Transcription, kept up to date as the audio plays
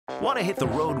Want to hit the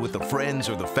road with the friends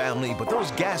or the family, but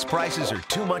those gas prices are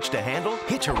too much to handle?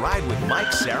 Hitch a ride with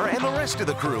Mike, Sarah, and the rest of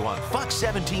the crew on Fox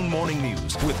 17 Morning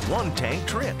News with one-tank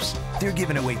trips. They're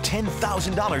giving away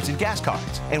 $10,000 in gas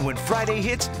cards. And when Friday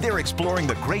hits, they're exploring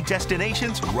the great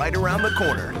destinations right around the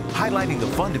corner, highlighting the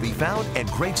fun to be found and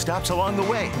great stops along the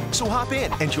way. So hop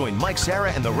in and join Mike,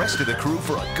 Sarah, and the rest of the crew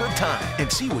for a good time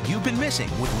and see what you've been missing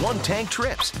with one-tank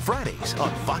trips. Fridays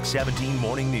on Fox 17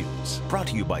 Morning News. Brought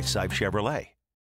to you by Saib Chevrolet.